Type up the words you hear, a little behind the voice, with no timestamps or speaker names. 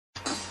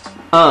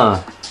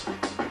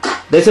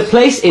There's a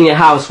place in your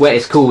house where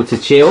it's cool to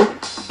chill,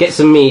 get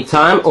some me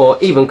time, or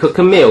even cook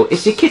a meal.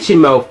 It's your kitchen,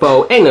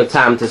 mofo, ain't no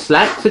time to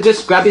slack. So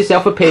just grab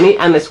yourself a penny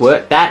and let's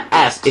work that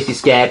ass. If you're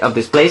scared of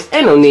this place,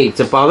 ain't no need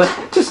to bother.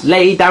 Just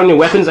lay down your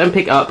weapons and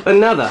pick up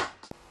another.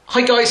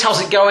 Hi guys, how's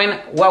it going?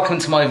 Welcome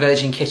to my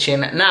Virgin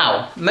Kitchen.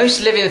 Now,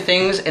 most living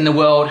things in the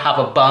world have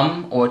a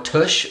bum, or a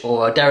tush,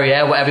 or a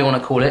derriere, whatever you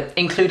want to call it,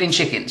 including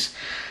chickens.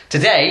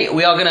 Today,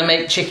 we are going to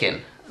make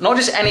chicken. Not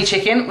just any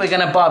chicken, we're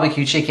going to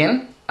barbecue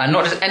chicken. And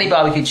not just any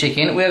barbecue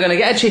chicken, we're going to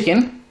get a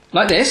chicken,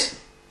 like this,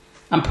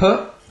 and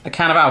put a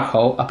can of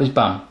alcohol up his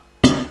bum.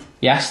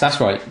 Yes, that's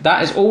right.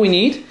 That is all we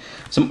need.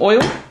 Some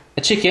oil,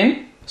 a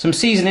chicken, some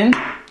seasoning,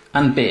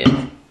 and beer.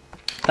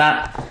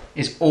 That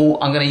is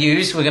all I'm going to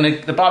use.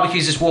 The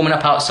barbecue's just warming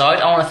up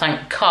outside. I want to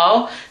thank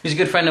Carl, who's a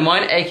good friend of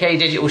mine, aka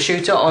Digital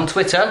Shooter on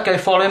Twitter. Go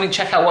follow him and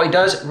check out what he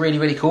does. Really,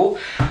 really cool.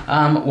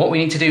 What we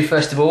need to do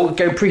first of all,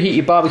 go preheat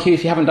your barbecue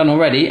if you haven't done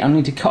already, and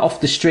we need to cut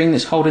off the string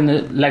that's holding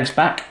the legs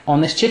back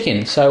on this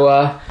chicken. So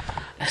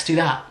let's do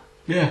that.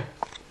 Yeah.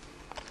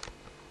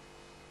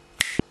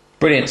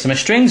 Brilliant, so my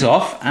string's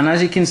off, and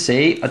as you can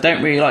see, I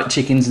don't really like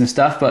chickens and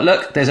stuff, but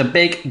look, there's a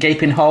big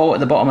gaping hole at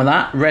the bottom of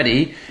that,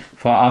 ready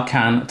for our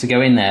can to go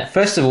in there.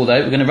 First of all though,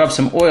 we're going to rub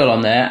some oil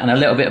on there and a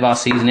little bit of our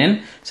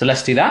seasoning, so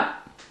let's do that.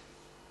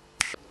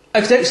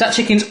 Okay, so that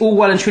chicken's all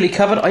well and truly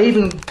covered. I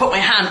even put my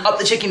hand up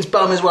the chicken's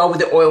bum as well with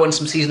the oil and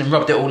some seasoning,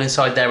 rubbed it all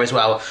inside there as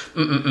well.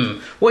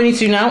 What you need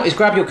to do now is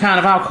grab your can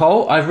of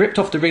alcohol. I've ripped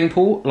off the ring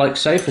pull, like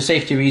so, for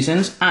safety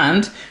reasons,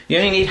 and you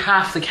only need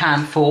half the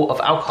can full of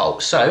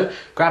alcohol. So,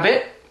 grab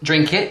it,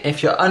 drink it.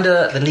 If you're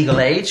under the legal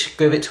age,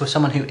 give it to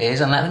someone who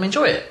is and let them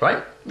enjoy it,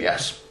 right?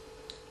 Yes.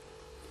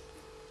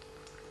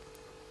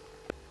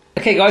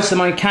 Okay guys, so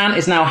my can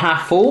is now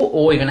half full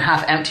or even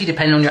half empty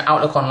depending on your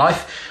outlook on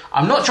life.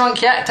 I'm not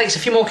drunk yet, it takes a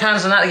few more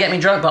cans than that to get me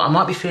drunk, but I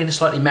might be feeling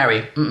slightly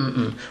merry.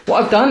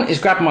 What I've done is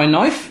grab my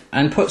knife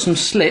and put some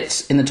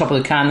slits in the top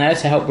of the can there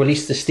to help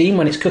release the steam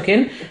when it's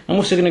cooking. I'm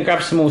also going to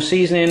grab some more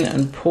seasoning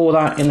and pour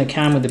that in the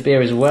can with the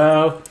beer as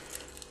well,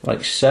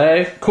 like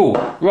so. Cool,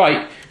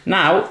 right,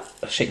 now,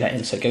 I'll shake that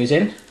in so it goes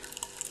in.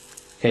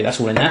 Okay,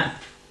 that's all in there.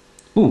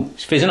 Ooh,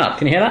 it's fizzing up,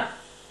 can you hear that?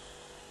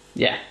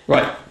 Yeah,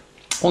 right.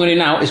 What I'm going to do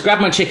now is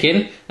grab my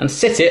chicken and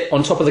sit it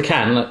on top of the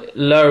can, like,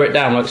 lower it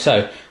down like so.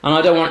 And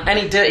I don't want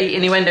any dirty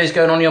innuendos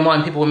going on in your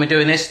mind, people, when we're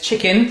doing this.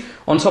 Chicken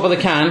on top of the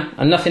can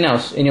and nothing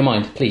else in your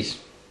mind, please.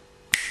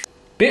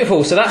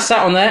 Beautiful, so that's sat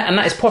on there, and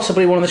that is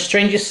possibly one of the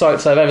strangest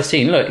sights I've ever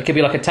seen. Look, it could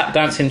be like a tap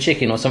dancing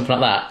chicken or something like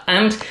that.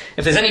 And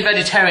if there's any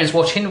vegetarians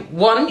watching,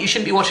 one, you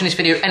shouldn't be watching this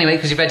video anyway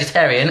because you're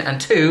vegetarian,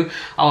 and two,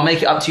 I'll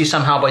make it up to you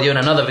somehow by doing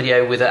another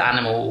video with an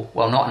animal,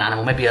 well, not an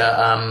animal, maybe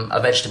a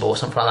vegetable or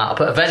something like that. I'll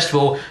put a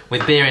vegetable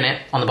with beer in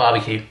it on the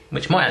barbecue,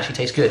 which might actually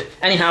taste good.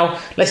 Anyhow,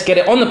 let's get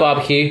it on the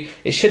barbecue.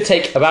 It should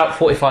take about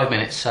 45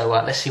 minutes, so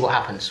let's see what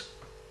happens.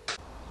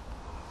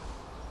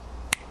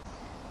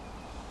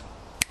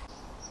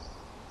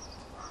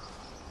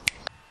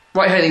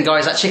 Right here then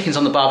guys, that chicken's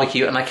on the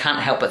barbecue and I can't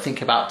help but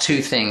think about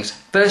two things.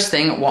 First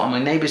thing, what are my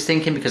neighbours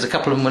thinking? Because a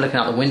couple of them were looking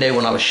out the window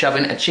when I was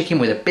shoving a chicken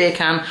with a beer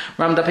can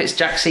rammed up its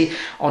jacksie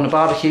on the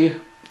barbecue.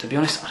 To be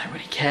honest, I don't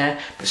really care.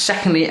 But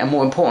secondly, and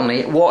more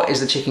importantly, what is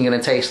the chicken going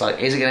to taste like?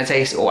 Is it going to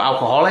taste all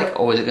alcoholic,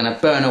 or is it going to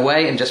burn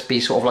away and just be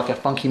sort of like a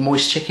funky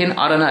moist chicken?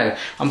 I don't know.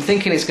 I'm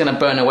thinking it's going to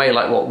burn away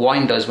like what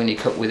wine does when you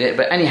cook with it.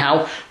 But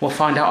anyhow, we'll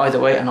find out either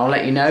way and I'll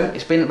let you know.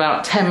 It's been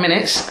about 10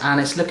 minutes and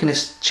it's looking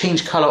to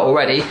change colour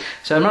already.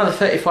 So another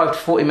 35 to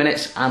 40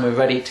 minutes and we're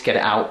ready to get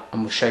it out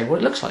and we'll show you what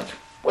it looks like.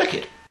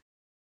 Wicked.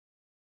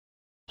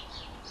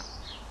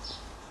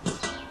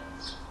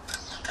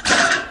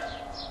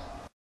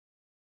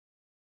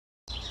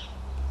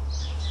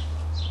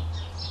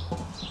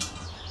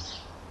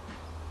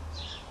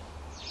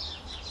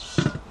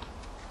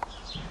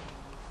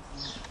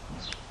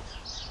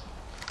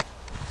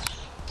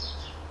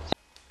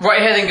 Right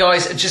here then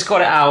guys, I just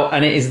got it out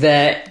and it is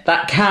there.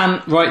 That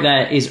can right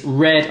there is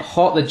red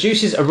hot. The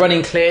juices are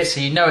running clear so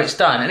you know it's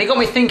done. And it got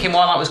me thinking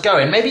while that was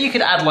going, maybe you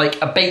could add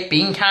like a baked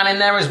bean can in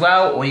there as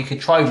well, or you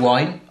could try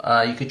wine,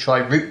 you could try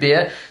root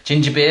beer,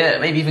 ginger beer,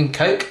 maybe even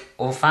Coke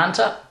or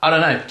Fanta. I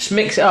don't know, just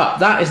mix it up.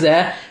 That is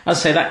there. As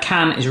I say, that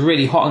can is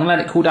really hot. I'm gonna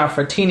let it cool down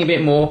for a teeny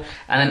bit more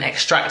and then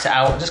extract it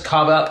out, just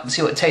carve it up and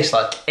see what it tastes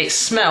like. It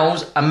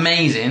smells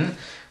amazing.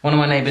 One of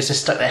my neighbours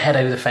just stuck their head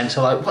over the fence.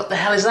 They're like, what the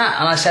hell is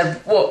that? And I said,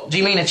 what, do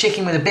you mean a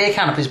chicken with a beer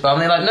can up his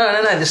bum? And they're like,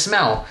 no, the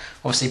smell.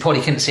 Obviously, you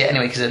probably couldn't see it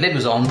anyway because the lid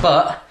was on,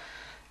 but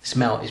the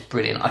smell is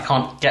brilliant. I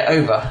can't get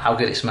over how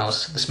good it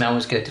smells. The smell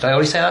was good. Did I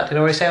already say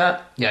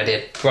that? Yeah, I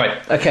did.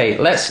 Right, okay,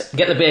 let's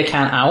get the beer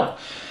can out.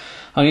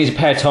 I'm going to use a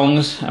pair of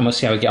tongs and we'll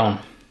see how we get on.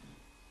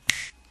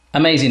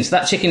 Amazing, so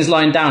that chicken's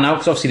lying down now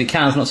because obviously the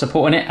can's not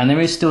supporting it and there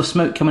is still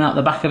smoke coming out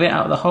the back of it,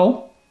 out of the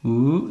hole.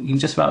 Ooh, you can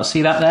just about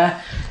see that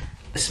there.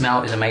 The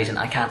smell is amazing.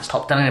 I can't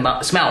stop telling you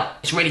about the smell.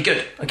 It's really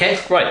good, okay?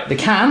 Right, the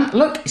can,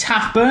 look, it's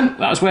half burnt.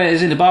 That was where it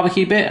is in the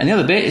barbecue bit. And the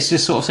other bit is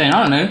just sort of saying,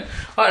 I don't know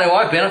where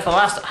I've been. For the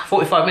last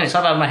 45 minutes,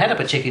 I've had my head up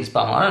a chicken's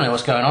bum. I don't know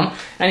what's going on.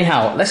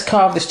 Anyhow, let's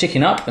carve this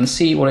chicken up and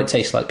see what it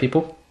tastes like,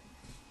 people.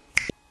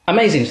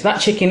 Amazing, so that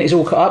chicken is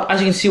all cut up.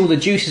 As you can see all the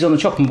juices on the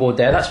chopping board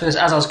there, that's because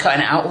as I was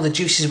cutting it out, all the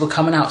juices were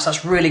coming out, so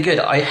that's really good.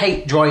 I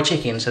hate dry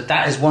chicken, so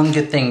that is one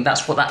good thing.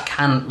 That's what that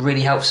can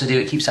really helps to do,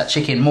 it keeps that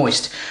chicken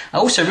moist. I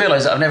also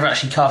realised that I've never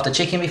actually carved a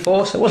chicken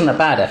before, so it wasn't a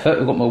bad effort.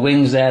 We've got my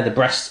wings there, the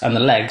breasts and the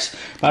legs.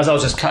 But as I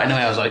was just cutting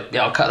away, I was like,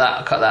 yeah, I'll cut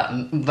that,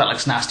 and that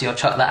looks nasty, I'll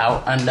chuck that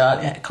out, and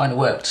yeah, it kind of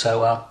worked.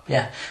 So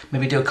yeah,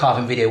 maybe do a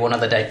carving video one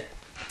other day.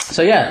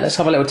 So yeah, let's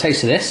have a little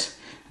taste of this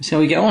and see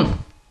how we get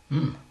on.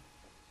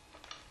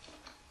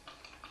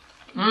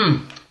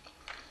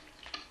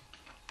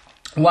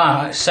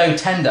 Wow, it's so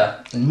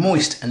tender and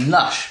moist and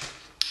lush.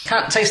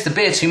 Can't taste the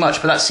beer too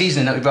much, but that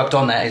seasoning that we rubbed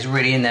on there is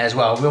really in there as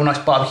well. Real nice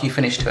barbecue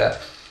finish to it.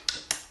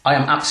 I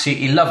am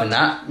absolutely loving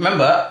that.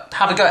 Remember,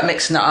 have a go at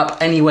mixing that up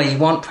any way you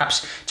want.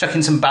 Perhaps chuck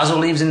in some basil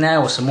leaves in there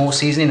or some more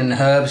seasoning and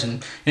herbs,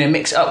 and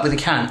mix it up with a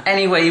can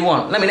any way you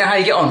want. Let me know how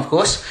you get on, of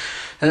course.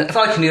 And if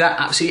I can do that,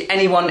 absolutely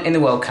anyone in the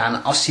world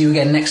can. I'll see you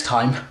again next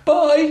time.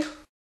 Bye!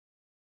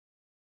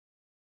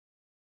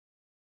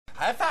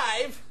 High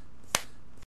five!